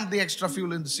 They dump the extra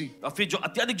fuel in the sea. और फिर जो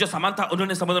अत्यधिक जो सामान था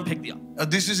उन्होंने समुद्र में फेंक दिया.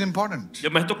 This is important. ये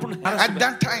महत्वपूर्ण है. At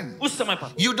that time, उस समय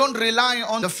पर you don't rely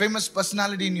on the famous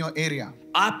personality in your area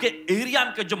आपके एरिया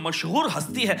के जो मशहूर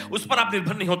हस्ती है उस पर आप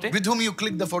निर्भर नहीं होते with whom you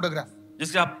click the photograph.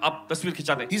 जिसके आप तस्वीर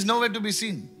खिंचाते हैं. He's nowhere to be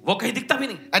seen. वो कहीं दिखता भी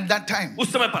नहीं. At that time,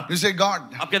 उस समय पर you say,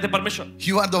 God, आप कहते हैं परमेश्वर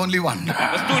you are the only one.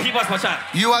 बस तू ही बस बचा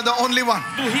है, You are the only one.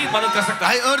 तू ही मदद कर सकता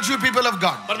है. I urge you, people of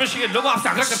God, परमेश्वर के लोग आपसे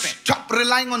आग्रह करते हैं stop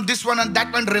relying on this one and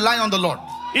that one, rely on the Lord.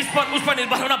 इस पर उस पर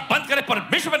निर्भर होना बंद करें,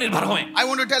 परमेश्वर पर निर्भर होएं. I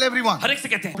want to tell everyone, हर एक से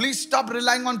कहते हैं please stop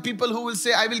relying on people who will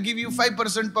say, I will give you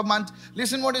 5% per month.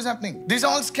 Listen what is happening. These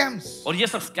are all scams. और ये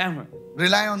सब स्कैम है.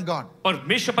 Rely on God.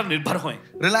 परमेश्वर पर निर्भर होएं,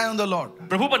 Rely on the Lord.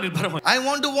 प्रभु पर निर्भर होएं. I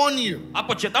want to warn you.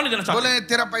 आपको चेतावनी देना चाहते हैं. बोले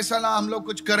तेरा पैसा ला, हम लोग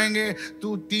कुछ करेंगे,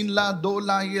 तू 3 लाख 2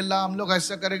 लाख ये ला, हम लोग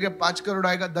ऐसा करेंगे, 5 करोड़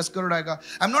आएगा, 10 करोड़ आएगा.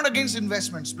 I'm not against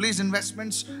investments. Please,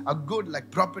 investments are good,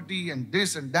 like property and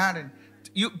this and that, and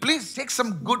you please take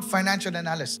some good financial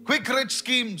analysis. Quick rich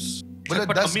schemes. बोले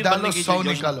झटपट 10 अमीर डालो बनने की 100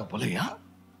 योजना. निकालो. बोले यार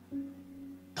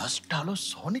 10 डालो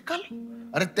 100 निकालो.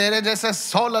 अरे तेरे जैसे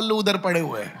 100 लल्लू उधर पड़े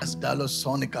हुए हैं. 10 डालो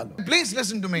 100 निकालो. Please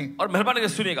listen to me. और मेहरबानी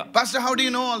करके सुनिएगा. Pastor, how do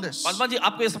you know all this? Paswan ji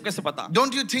आपको ये सब कैसे पता?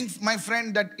 Don't you think, my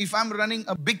friend, that if I'm running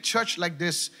a big church like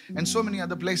this and so many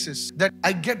other places, that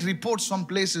I get reports from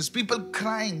places, people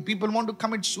crying, people want to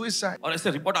commit suicide. और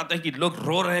ऐसे report आते हैं कि लोग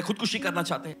रो रहे हैं, खुदकुशी करना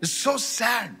चाहते हैं. It's so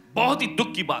sad. बहुत ही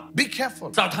दुख की बात. Be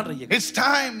careful. सावधान रहिएगा. It's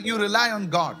time you rely on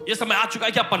God. ये समय आ चुका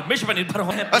है कि आप परमेश्वर पर निर्भर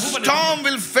हों. A storm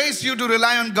will face you to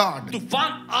rely on God.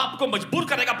 तूफान आपको मजबूर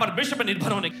करेगा परमेश्वर पर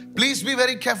निर्भर होने की. Please be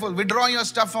very careful. Withdraw your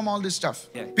stuff from all this stuff.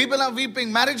 Yeah. People are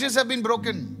weeping. Marriages have been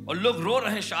broken. और लोग रो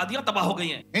रहे हैं, शादियां तबाह हो गई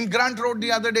हैं. In Grant Road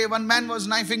the other day, one man was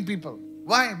knifing people.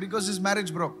 Why? Because his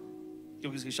marriage broke.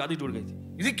 क्योंकि उसकी शादी टूट गई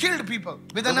थी. He killed people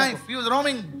with a knife. He was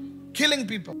roaming, killing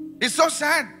people. It's so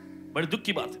sad. बड़े दुख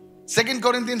की बात है. 2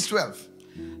 Corinthians 12.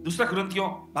 दूसरा कुरिन्थियों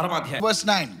 12वां अध्याय. Verse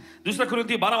 9. दूसरा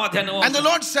कुरिन्थियों 12वां अध्याय 9. And the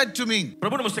Lord said to me,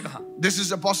 प्रभु ने मुझसे कहा. this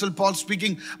is Apostle Paul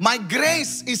speaking, my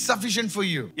grace is sufficient for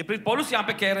you. ये प्रेरित पौलुस यहाँ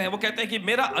पे कह रहे हैं, वो कहते हैं कि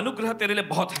मेरा अनुग्रह तेरे लिए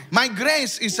बहुत है. My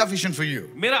grace is sufficient for you.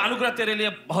 मेरा अनुग्रह तेरे लिए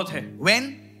बहुत है. When?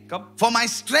 कब? For my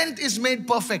strength is made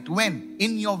perfect. When?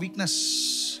 In your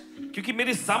weakness. क्योंकि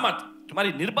मेरी सामर्थ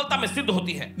तुम्हारी निर्बलता में सिद्ध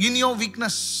होती है. In your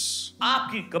weakness.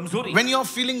 आपकी कमजोरी. When you're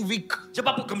feeling weak. जब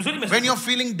आपको कमजोरी महसूस When you're होता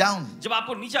feeling down. है, जब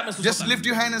आपको नीचा महसूस Just होता है, lift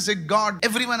your hand and say, God,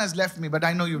 everyone has left me, but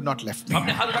I know you've not left me.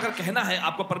 अपने हाथ उठाकर कहना है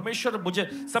आपको, परमेश्वर मुझे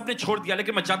सबने छोड़ दिया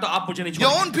लेकिन मैं चाहता हूं आप मुझे नहीं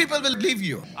Your छोड़ेंगे. own people will leave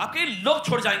you, आपके लोग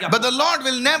छोड़ जाएंगे आपको, but the Lord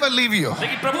will never leave you.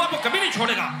 लेकिन प्रभु आपको कभी नहीं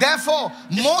छोड़ेगा. Therefore,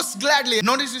 most gladly,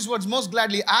 notice these words, most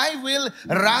gladly, I will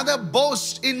rather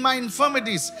boast in my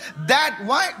infirmities, that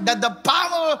why? That the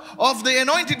power of the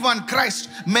anointed one, Christ,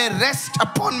 may rest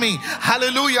upon me.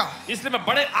 Hallelujah. इसलिए मैं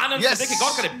बड़े आनंद Yes. से, देखिए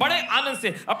गौर करें, बड़े आनंद से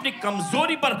अपनी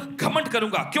कमजोरी पर घमंड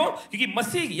करूंगा. क्यों? क्योंकि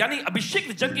मसीह यानी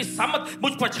अभिषेक जन की सामर्थ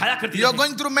मुझ पर छाया करती You're है.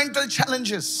 going through mental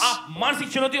challenges. आप मानसिक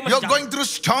चुनौतियों में You're से जा going रहे हैं. through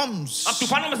storms. आप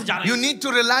तूफानों में से जा रहे You हैं. need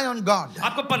to rely on God.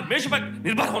 आपको परमेश्वर पर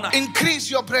निर्भर होना है.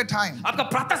 Increase your prayer time. आपका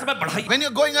प्रार्थना समय बढ़ाइए. When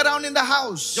you're going around in the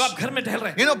house, जब आप घर में टहल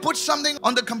रहे हैं put something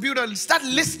on the computer. Start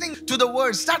listening to the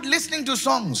words. Start listening to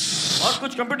songs. और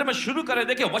कुछ कंप्यूटर में शुरू करें,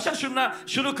 देखिए वचन सुनना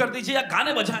शुरू कर दीजिए या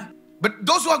गाने बजाएं. But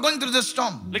those who are going through the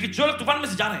storm, लेकिन जो लोग तूफान में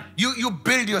से जा रहे हैं, you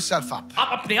build yourself up. आप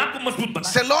अपने आप को मजबूत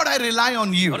बनाएं. Say, Lord, I rely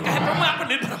on you. और कहे प्रभु मैं आप पर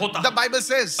निर्भर होता The हूं. Bible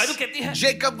says बाइबल कहती है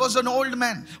Jacob was an old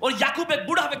man, और याकूब एक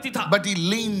बूढ़ा व्यक्ति था, but he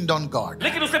leaned on God.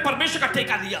 लेकिन उसने परमेश्वर का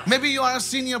ठेका लिया. Maybe you are a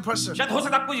senior person. शायद हो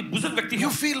सकता है आप कोई बुजुर्ग व्यक्ति You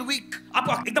हो, feel weak.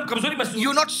 आपको एकदम कमजोरी महसूस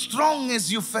You're हो, not strong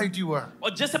as you felt you were.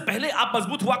 और जैसे पहले आप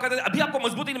मजबूत हुआ करते थे अभी आपको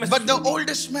मजबूती नहीं But the महसूस हो.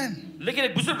 oldest man लेकिन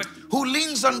एक बुजुर्ग व्यक्ति who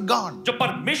leans on God, जो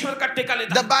परमेश्वर का ठेका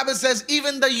लेता the है, Bible says,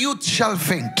 even the youth shall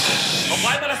faint. और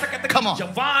बाइबल ऐसा कहता है Come कि on.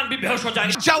 जवान भी बेहोश हो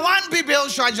जाएंगे. जवान भी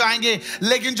बेहोश हो जाएंगे,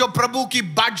 लेकिन जो प्रभु की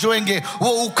बात जोएंगे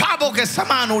वो उखाबों के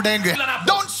समान उड़ेंगे.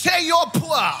 Don't say you're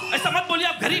poor. ऐसा मत बोलिए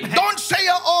आप गरीब हैं. Don't say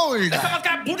you're old. ऐसा मत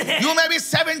कहिए आप बूढ़े हैं. You may be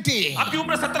 70. आपकी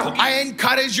उम्र 70 होगी. I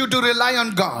encourage you to रely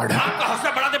on God. आपका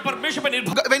हौसला बढ़ा दे, परमेश्वर पर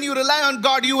निर्भर. When you rely on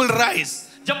God, you will rise.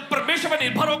 जब परमेश्वर पर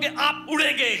निर्भर होगे आप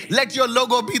उड़ेंगे. Let your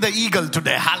logo be the eagle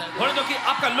today. Hallelujah. होने दो कि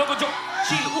आपका लोगो जो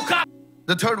चील उखा.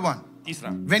 The third one, तीसरा,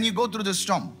 when you go through the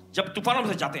storm, जब तूफानों में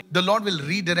से जाते हैं the Lord will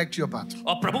redirect your path.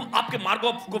 और प्रभु आपके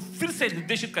मार्गों को फिर से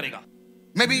निर्देशित करेगा.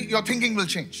 Maybe your thinking will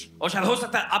change. और शायद हो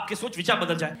सकता है आपके सोच विचार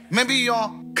बदल जाए. Maybe your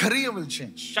career will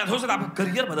change. शायद हो सकता है आपका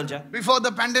करियर बदल जाए. Before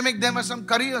the pandemic, there were some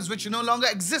careers which no longer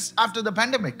exist after the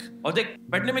pandemic. और देख,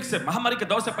 पेंडेमिक से, महामारी के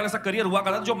दौर से पहले ऐसा करियर हुआ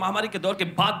करता था जो महामारी के दौर के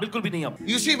बाद बिल्कुल भी नहीं अब.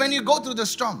 You see, when you go through the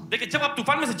storm, देखिए, जब आप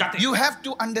तूफान में से जाते हैं, you have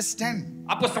to understand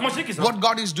आपको समझने की what जरूरत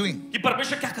God is doing. है कि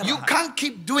परमेश्वर क्या कर You रहा है. can't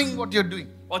keep doing what you're doing.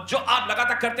 और जो आप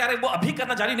लगातार करते आ रहे हैं वो अभी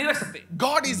करना जारी नहीं रख सकते.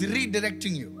 God is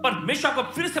redirecting you. परमेश्वर आपको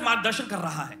फिर से मार्गदर्शन कर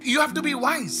रहा है. You have to be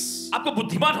wise. आपको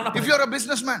बुद्धिमान होना If पड़ेगा. you're a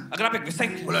businessman, अगर आप एक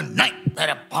व्यवसायिक हैं, बोलो नहीं,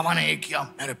 मेरे पापा ने ये किया,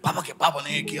 मेरे पापा के पापा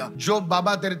ने ये किया. जो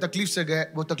बाबा तेरे तकलीफ से गए,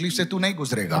 वो तकलीफ से तू नहीं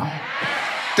गुजरेगा.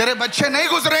 तेरे बच्चे नहीं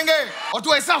गुजरेंगे, और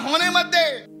तू ऐसा होने मत दे.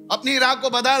 अपनी राह को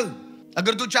बदल.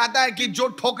 अगर तू चाहता है कि जो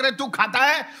ठोकरे तू खाता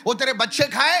है वो तेरे बच्चे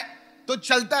खाए, तो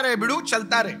चलता रहे बिड़ू,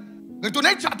 चलता रहे. अगर तू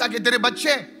नहीं चाहता कि तेरे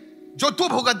बच्चे जो तू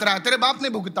भुगत रहा है, तेरे बाप ने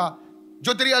भुगता,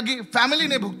 जो तेरी अगी फैमिली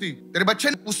ने भुगती, तेरे बच्चे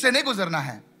उससे नहीं गुजरना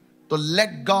है, तो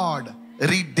let God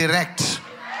redirect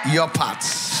your paths.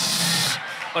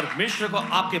 परमेश्वर को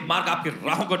आपके मार्ग, आपके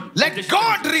राहों को Let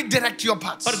God redirect your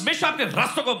paths. परमेश्वर आपके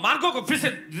रास्तों को, मार्गों को फिर से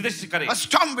निर्देशित करे. A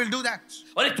storm will do that.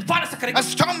 और एक तूफान ऐसा करेगा. A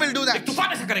storm will do एक that.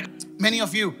 तूफान ऐसा करेगा. Many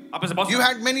of you, आप ऐसे बहुत you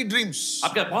had many dreams.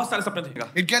 आपके बहुत सारे सपने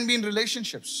देखेगा. It can be in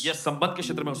relationships. ये संबंध के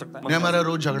क्षेत्र में हो सकता नहीं, है. हमारा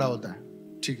रोज झगड़ा होता है.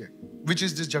 ठीक है. Which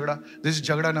is this झगड़ा? This is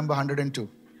झगड़ा number 102.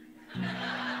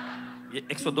 ये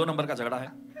 102 नंबर का झगड़ा है.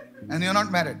 And you're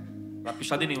not married. आपकी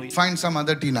शादी नहीं हुई Find some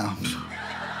other Tina.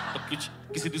 तो कुछ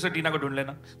किसी दूसरे टीना को ढूंढ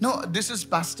लेना. No, this is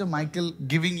Pastor Michael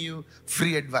giving you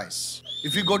free advice.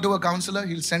 If you go to a counselor,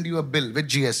 he'll send you a bill with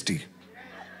GST.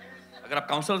 अगर आप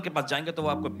काउंसलर के पास जाएंगे तो वो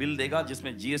आपको बिल देगा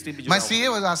जिसमें जीएसटी भी जुड़ा My होगा. CA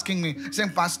was asking me,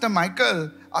 saying, Pastor Michael,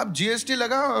 आप GST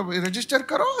लगा, register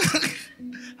करो.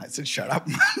 I said, shut up.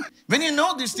 When you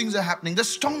know these things are happening, the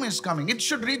storm is coming. It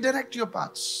should redirect your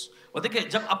paths. और देखिए,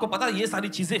 जब आपको पता है ये सारी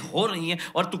चीजें हो रही हैं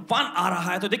और तूफान आ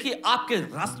रहा है, तो देखिए आपके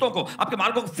रास्तों को, आपके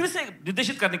मार्गों को फिर से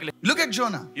निर्देशित करने के लिए. Look at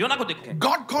Jonah. योना को देखें.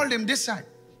 God called him this side.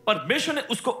 परमेश्वर ने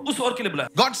उसको उस ओर के लिए बुलाया.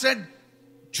 God said,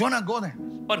 Jonah, go there.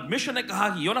 परमेश्वर ने कहा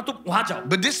कि योना तुम वहां जाओ.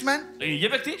 But this man, ये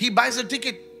व्यक्ति he buys a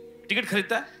ticket ticket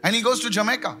खरीदता है, and he goes to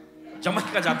Jamaica.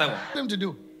 Jamaica जाता है. What him to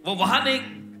do? वो वहां नहीं,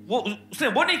 उसने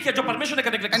वो नहीं किया जो परमेश्वर ने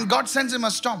करने के लिए And कहा. God sends him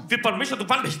a storm. फिर परमेश्वर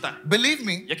तूफान भेजता है. Believe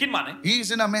me, यकीन माने, he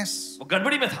is in a mess. वो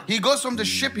गड़बड़ी में था. He goes from the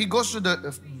ship, he goes to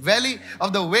the valley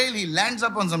of the whale, he lands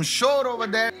up on some shore over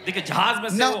there. देखिए, जहाज में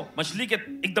से No. वो मछली के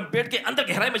एकदम पेट के अंदर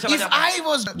गहराई में चला If जाता है. I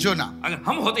was Jonah, अगर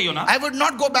हम होते योना, I would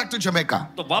not go back to Jamaica.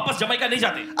 तो वापस जमैका नहीं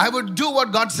जाते. I would do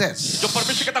what God says. जो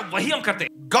परमेश्वर कहता है वही हम करते.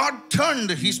 God turned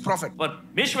his prophet.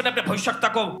 परमेश्वर ने अपने भविष्यवक्ता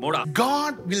को मोड़ा.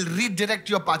 God will redirect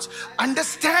your paths.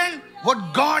 Understand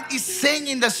what God is saying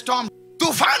in the storm.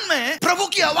 तूफान में प्रभु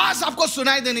की आवाज आपको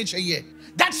सुनाई देनी चाहिए.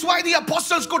 That's why the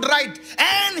apostles could write,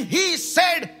 and he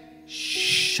said,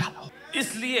 Shalom.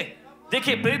 इसलिए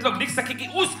देखिए, प्रेरित लोग लिख सके कि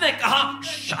उसने कहा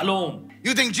shalom.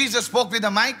 You think Jesus spoke with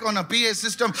a mic on a PA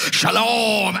system?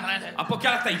 Shalom. आपको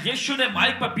क्या लगता है यीशु ने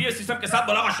माइक पर पीए सिस्टम के साथ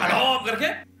बोला शालोम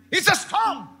करके? It's a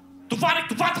storm. तूफान एक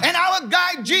तूफान था. And our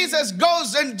guy Jesus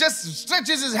goes and just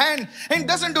stretches his hand and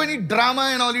doesn't do any drama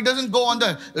and all. He doesn't go on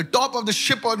the top of the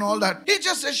ship and all that. He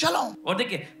just says shalom. और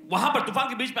देखिए, वहां पर तूफान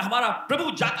के बीच में हमारा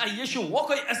प्रभु जाता है यीशु. वो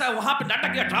कोई ऐसा वहां पे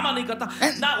नाटक या ड्रामा नहीं करता,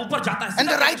 ना ऊपर जाता है. And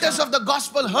the writers of the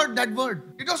gospel heard that word.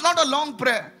 It was not a long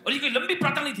prayer. और ये कोई लंबी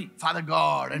प्रार्थना नहीं थी. Father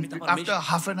God. And after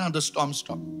half an hour the storm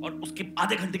stopped. और उसके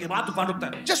आधे घंटे के बाद तूफान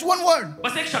रुकता है. Just one word.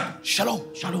 बस एक शब्द, Shalom.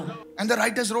 Shalom. And the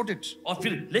writers wrote it. और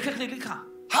फिर लेखक ने लिखा.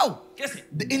 How? कैसे?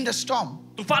 In the storm,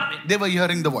 तूफान में they were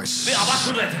hearing the voice. वे आवाज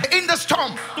सुन रहे थे. In the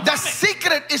storm, the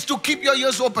secret is to keep your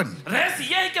ears open. रहस्य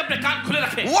ये है कि अपने कान खुले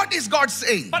रखें. What is God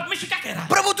saying? परमेश्वर क्या कह रहा है?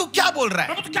 प्रभु तू क्या बोल रहा है?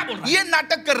 प्रभु तू क्या बोल रहा है? ये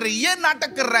नाटक कर रही, ये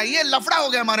नाटक कर रहा है, ये लफड़ा हो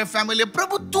गया हमारे फैमिली.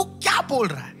 प्रभु तू क्या बोल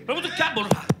रहा है? प्रभु तू क्या बोल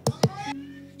रहा है?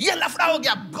 ये लफड़ा हो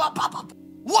गया.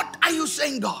 What are you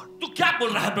saying, God? तू क्या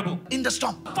बोल रहा है प्रभु? In the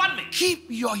storm, तूफान में keep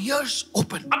your ears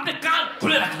open. अपने कान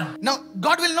खुले रखना. Now,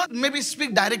 God will not maybe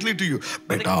speak directly to you.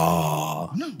 Beta.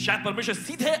 No. शायद परमेश्वर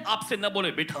सीधे आपसे न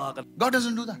बोले बेटा कर. God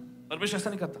doesn't do that. परमेश्वर ऐसा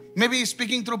नहीं करता. Maybe he's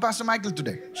speaking through Pastor Michael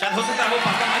today. शायद हो सकता है वो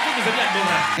पास्टर माइकल के जरिए बोल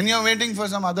रहा है. And you're waiting for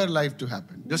some other life to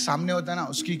happen. जो सामने होता है ना,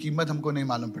 उसकी कीमत हमको नहीं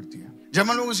मालूम पड़ती है. जब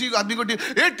हम लोग उसी आदमी को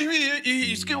टीवी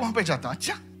इसके वहां पे जाता,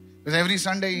 अच्छा? Because every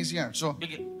Sunday he's here. So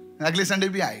अगले संडे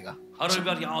भी आएगा. हर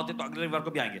रविवार यहाँ होते तो अगले रविवार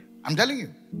को भी आएंगे. I'm telling you.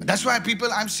 That's why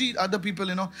people, I've seen other people,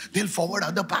 they'll forward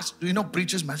other pastors,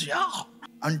 preachers' message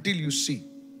until you see.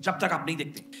 जब तक आप नहीं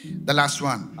देखते. The last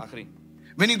one. आखिरी.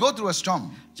 When you go through a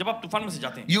storm, जब आप तूफान में से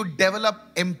जाते हैं, you develop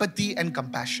empathy and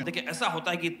compassion. देखिए ऐसा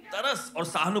होता है कि तरस और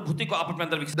सहानुभूति को आप अपने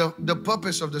अंदर विकसित। The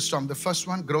purpose of the storm, the first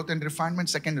one, growth and refinement.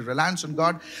 Second, reliance on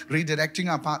God,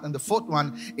 redirecting our path. And the fourth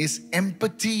one is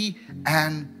empathy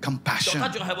and compassion. चौथा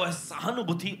जो है वो है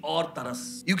सहानुभूति और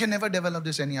तरस, You can never develop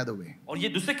this any other way. और ये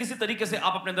दूसरे किसी तरीके से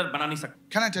आप अपने अंदर बना नहीं सकते।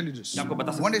 Can I tell you this? मैं आपको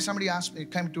बता सकता One day somebody asked me,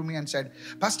 came to me and said,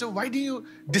 Pastor, why do you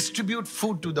distribute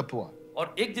food to the poor?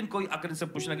 और एक दिन कोई आकर इनसे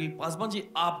पूछना कि पासवान जी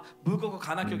आप भूखों को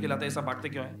खाना क्यों खिलाते हैं, ऐसा बांटते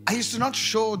क्यों हैं? I used to not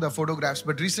show the photographs,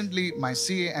 but recently my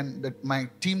CA and my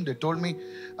team, they told me,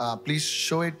 please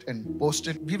show it and post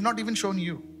it. We've not even shown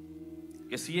you.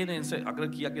 कि सीए ने इनसे आग्रह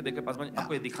किया कि देखिए पासवान जी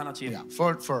आपको ये दिखाना चाहिए, Yeah,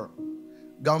 for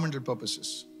governmental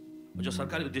purposes. जो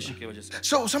सरकारी उद्देश्य की वजह से।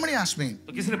 So somebody asked me,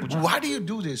 तो किसी ने पूछा why do you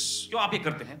do this? क्यों आप ये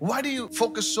करते हैं? Why do you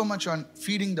focus so much on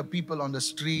feeding the people on the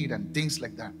street and things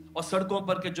like that? और सड़कों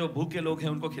पर के जो भूखे लोग हैं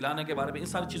उनको खिलाने के बारे में इन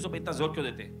सारी चीजों पे इतना जोर क्यों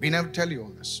देते हैं? We never tell you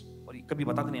all this. और ये कभी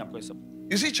बताते नहीं आपको ये सब।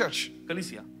 You see, church,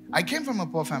 कलीसिया I came from a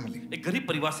poor family. एक गरीब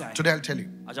परिवार से आए हैं। Today I'll tell you.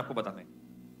 आज आपको बताते हैं,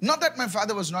 Not that my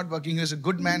father was not working, he was a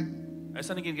good man.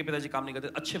 ऐसा नहीं कि इनके पिताजी काम नहीं करते,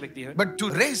 अच्छे व्यक्ति है, But to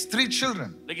raise 3 children,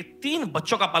 लेकिन 3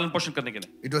 बच्चों का पालन पोषण करने के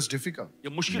लिए it was difficult.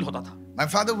 ये मुश्किल होता था। My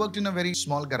father worked in a very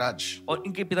small garage. और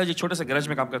इनके पिताजी छोटे से गैरेज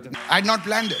में काम करते थे। I had not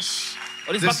planned this.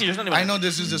 और इस बात की योजना नहीं I बनाई। know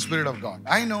this is the Spirit of God.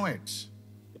 I know it.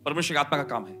 परमेश्वर की आत्मा का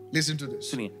काम है। Listen to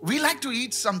this. सुनिए। We like to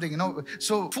eat something,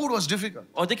 so food was difficult.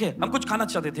 और देखिए हम कुछ खाना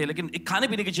चाहते थे, लेकिन एक खाने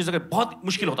पीने की चीजों का बहुत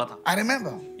मुश्किल होता था। I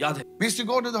remember. याद है, We used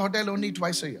to go to the hotel only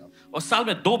twice a year. और साल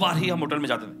में 2 बार ही हम होटल में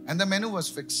जाते थे, And the menu was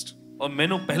fixed. और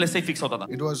मेनू पहले से ही फिक्स होता था।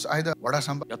 It was either vada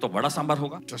sambar, या तो बड़ा सांभर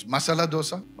होगा, it was masala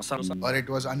dosa, masala dosa, or it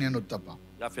was onion uttappa.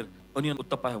 या फिर अनियन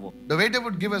उत्तपा है वो। The waiter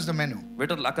would give us the menu,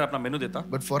 waiter लाकर अपना मेनू देता,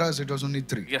 but for us it was only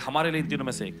 3. ये हमारे लिए इन तीनों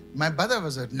में से एक। My brother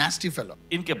was a nasty fellow.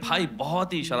 इनके भाई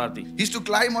बहुत ही शरारती, He used to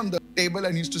climb on the table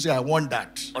and he used to say, I want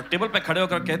that. और टेबल पे खड़े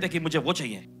होकर कहते कि मुझे वो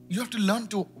चाहिए। You have to learn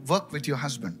to work with your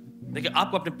husband. देखिए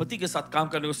आपको अपने पति के साथ काम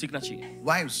करने को सीखना चाहिए।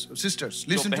 Wives, sisters,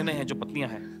 जो listen to बहनें me. हैं, जो पत्नियां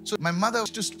हैं, So my mother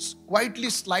used to quietly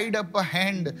slide up a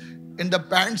hand in the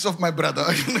pants of my brother.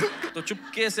 तो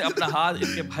चुपके से अपना हाथ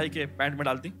इनके भाई के पैंट में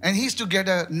डालती, And he used to get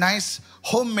a nice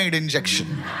homemade injection.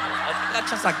 और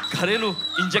अच्छा सा घरेलू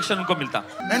इंजेक्शन उनको मिलता,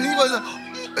 And he was,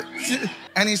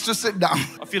 and he used to sit down.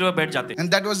 और फिर वो बैठ जाते,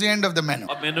 And that was the end of the menu.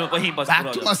 और मेनू वही बस Back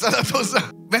पूरा to हो जाता। masala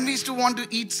dosa. When we used to want to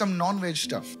eat some non-veg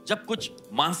stuff, जब कुछ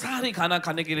मांसाहारी खाना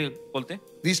खाने के लिए बोलते,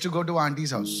 we used to go to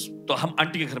auntie's house, तो हम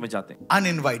आंटी के घर में जाते,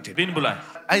 uninvited. बिन बुलाए।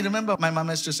 I remember my mom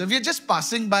used to say, we are just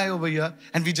passing by over here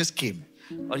and we just came.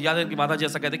 और याद है कि माता जी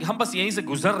ऐसा कहते कि हम बस यहीं से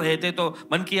गुजर रहे थे तो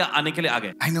मन किया आने के लिए आ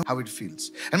गए। I know how it feels.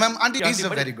 And my auntie is a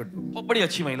very good woman. वो बड़ी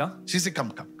अच्छी महिला, She said,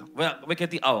 come, come, come. वे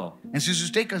कहती आओ आओ, And she used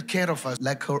to take care of us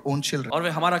like her own children. और वे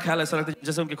हमारा ख्याल ऐसा रखते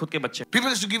जैसे उनके खुद के बच्चे। People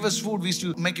used to give us food. We used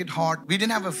to make it hot. We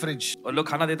didn't have a fridge. और लोग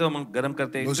खाना देते तो हम गर्म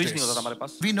करते, Those फ्रिज days. नहीं होता था हमारे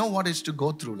पास, We know what is to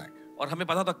go through like. और हमें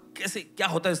पता था कैसे क्या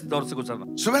होता है इस दौर से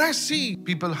गुजरना। So when I see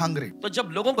people hungry, तो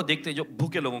जब लोगों को देखते हैं, जो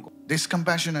भूखे लोगों को, this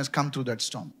compassion has come through that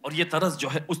storm. और ये तरस जो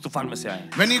है उस तूफान में से आए।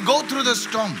 When you go through the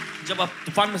storm, जब आप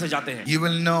तूफान में से जाते हैं, you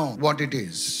will know what it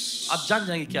is. आप जान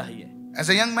जाएंगे क्या है ये। As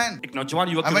a young man, एक नौजवान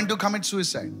युवक I went to commit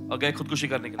suicide. और गए खुदकुशी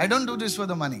करने के लिए, I don't do this for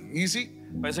the money. You see,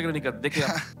 पैसे के लिए नहीं करते। देखिए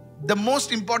आप, the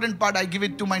most important part I give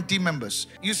it to my team members.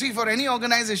 You see, for any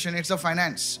organization, it's a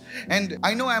finance. And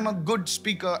I know I'm a good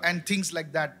speaker and things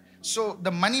like that. So the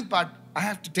money part, I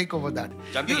have to take over that.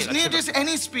 जानते You हैं, need अच्छी this,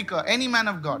 any speaker, any man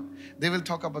of God, they will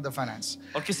talk about the finance.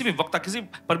 और किसी भी वक्ता, किसी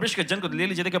परमेश्वर के जन को ले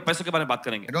लीजिए, देखिए पैसों के बारे में बात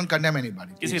करेंगे, I don't condemn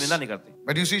anybody. किसी की please. निंदा नहीं करते,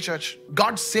 But you see, church,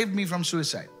 God saved me from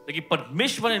suicide. लेकिन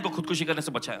परमेश्वर ने इनको खुदकुशी करने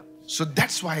से बचाया। So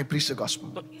that's why I preach the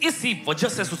gospel. तो इसी वजह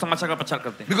से सुसमाचार का प्रचार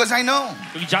करते हैं, Because I know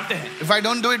क्योंकि जानते हैं if I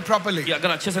don't do it properly, कि अगर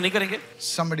अच्छे से नहीं करेंगे,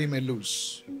 somebody may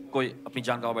lose. कोई अपनी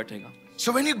जान गंवा बैठेगा।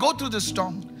 So when you go through the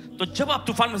storm, तो जब आप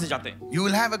तूफान में से जाते हैं, you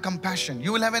will have a compassion,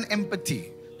 you will have an empathy.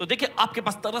 तो देखिए आपके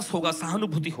पास तरस होगा,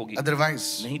 सहानुभूति होगी,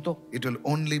 Otherwise, नहीं तो it will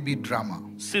only be drama.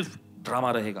 सिर्फ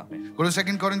ड्रामा रहेगा। Go to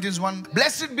 2 Corinthians 1.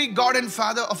 Blessed be God and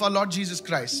Father of our Lord Jesus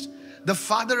Christ, the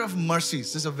Father of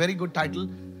mercies. This is a very good title.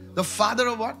 The Father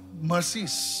of what?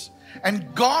 Mercies.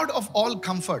 And God of all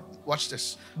comfort. Watch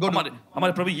this. Go to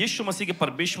हमारे प्रभु यीशु मसीह के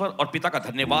परमेश्वर और पिता का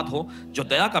धन्यवाद हो, जो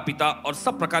दया का पिता और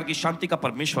सब प्रकार की शांति का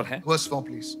परमेश्वर है। verse 4,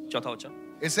 please. चौथा वचन,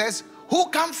 It says, who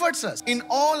comforts us in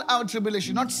all our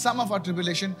tribulation, not some of our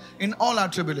tribulation, in all our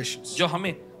tribulations. जो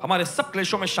हमें हमारे सब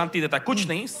क्लेशों में शांति देता है, कुछ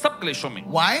नहीं, सब क्लेशों में।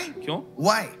 Why? क्यों?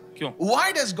 Why? क्यों?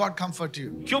 Why does God comfort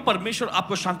you? क्यों परमेश्वर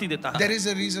आपको शांति देता है? There is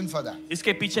a reason for that.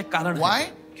 इसके पीछे कारण है।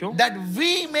 Why? क्यों? That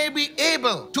we may be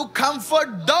able to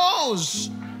comfort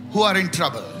those who are in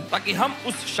trouble. ताकि हम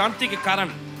उस शांति के कारण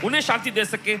उन्हें शांति दे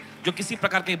सके जो किसी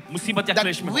प्रकार के मुसीबत या That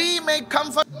क्लेश में हो। we may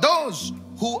comfort those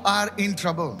who are in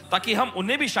trouble. ताकि हम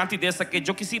उन्हें भी शांति दे सके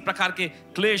जो किसी प्रकार के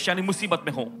क्लेश यानी मुसीबत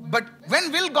में हो। But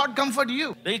when will God comfort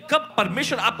you? लेकिन कब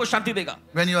परमेश्वर आपको शांति देगा?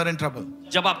 When you are in trouble.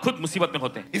 जब आप खुद मुसीबत में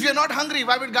होते हैं। If you're not hungry,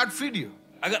 why would God feed you?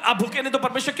 अगर आप भूखे नहीं तो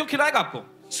परमेश्वर क्यों खिलाएगा आपको?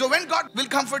 So when God will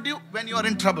comfort you? When you are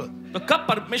in trouble. तो कब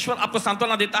परमेश्वर आपको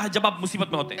सांत्वना देता है? जब आप मुसीबत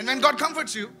में होते हैं। And when God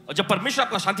comforts you, और जब परमेश्वर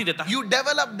आपको शांति देता है, you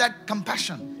develop that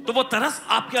compassion. तो वो तरस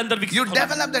आपके अंदर विकसित You होता है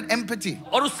develop that empathy.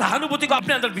 और उस सहानुभूति को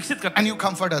अपने अंदर विकसित करते And हैं you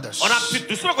comfort others. और आप फिर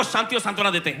दूसरों को शांति और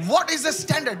सांत्वना देते हैं। What is the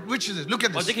standard? Which is it? Look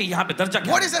at और this. देखिए यहाँ पे दर्जा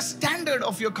क्या What है? is the standard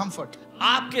of your comfort?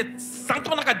 आपके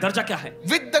सांत्वना का दर्जा क्या है?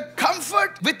 With the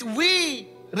comfort with we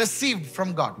received from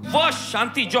God. वो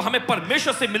शांति जो हमें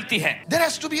परमेश्वर से मिलती है। There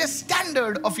has to be a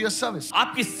standard of your service.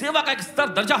 आपकी सेवा का एक स्तर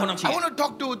दर्जा होना I चाहिए। want to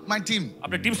talk to my team.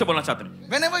 अपने टीम से बोलना चाहते हैं।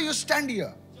 Whenever you stand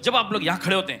here, जब आप लोग यहाँ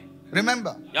खड़े होते हैं,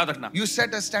 remember, याद रखना, you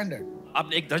set a standard.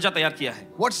 आपने एक दर्जा तैयार किया है।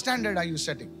 What standard are you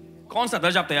setting? कौन सा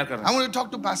दर्जा आप तैयार कर रहे I हैं? want to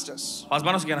talk to pastors,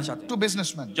 पासवानों से कहना चाहते हैं। to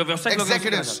businessmen, जो व्यवसायिक लोग हैं, उनसे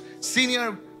executives,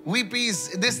 senior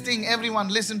VPs, this thing, everyone,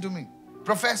 listen to me.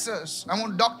 Professors, I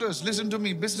want doctors, listen to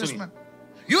me, businessmen.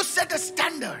 You set a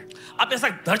standard. आप ऐसा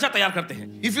दर्जा तैयार करते हैं।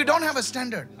 If you don't have a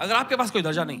standard, अगर आपके पास कोई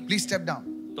दर्जा नहीं, please step down.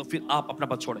 तो फिर आप अपना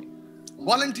पद छोड़ें।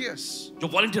 Volunteers, जो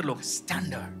वॉलंटियर लोग हैं,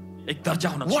 standard. एक दर्जा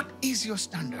होना चाहिए। What is your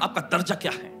standard? आपका दर्जा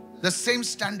क्या है? The same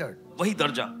standard वही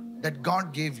दर्जा that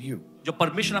God gave you, जो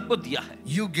परमेश्वर आपको दिया है,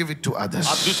 you give it to others.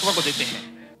 आप दूसरों को देते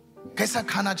हैं। कैसा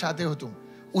खाना चाहते हो तुम,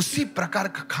 उसी प्रकार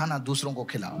का खाना दूसरों को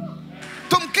खिलाओ।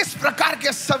 तुम किस प्रकार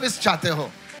के सर्विस चाहते हो?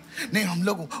 नहीं, हम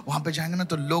लोग वहां पे जाएंगे ना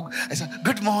तो लोग ऐसा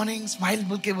गुड मॉर्निंग स्माइल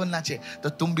बोल के बोलना चाहिए, तो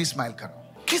तुम भी स्माइल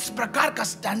करो। किस प्रकार का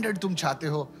स्टैंडर्ड तुम चाहते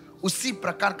हो, उसी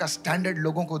प्रकार का स्टैंडर्ड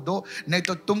लोगों को दो, नहीं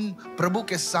तो तुम प्रभु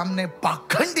के सामने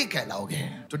पाखंडी कहलाओगे।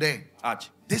 टुडे, आज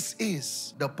दिस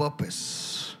इज द पर्पस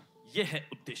ये है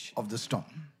उद्देश्य of the storm.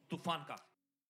 तूफान का।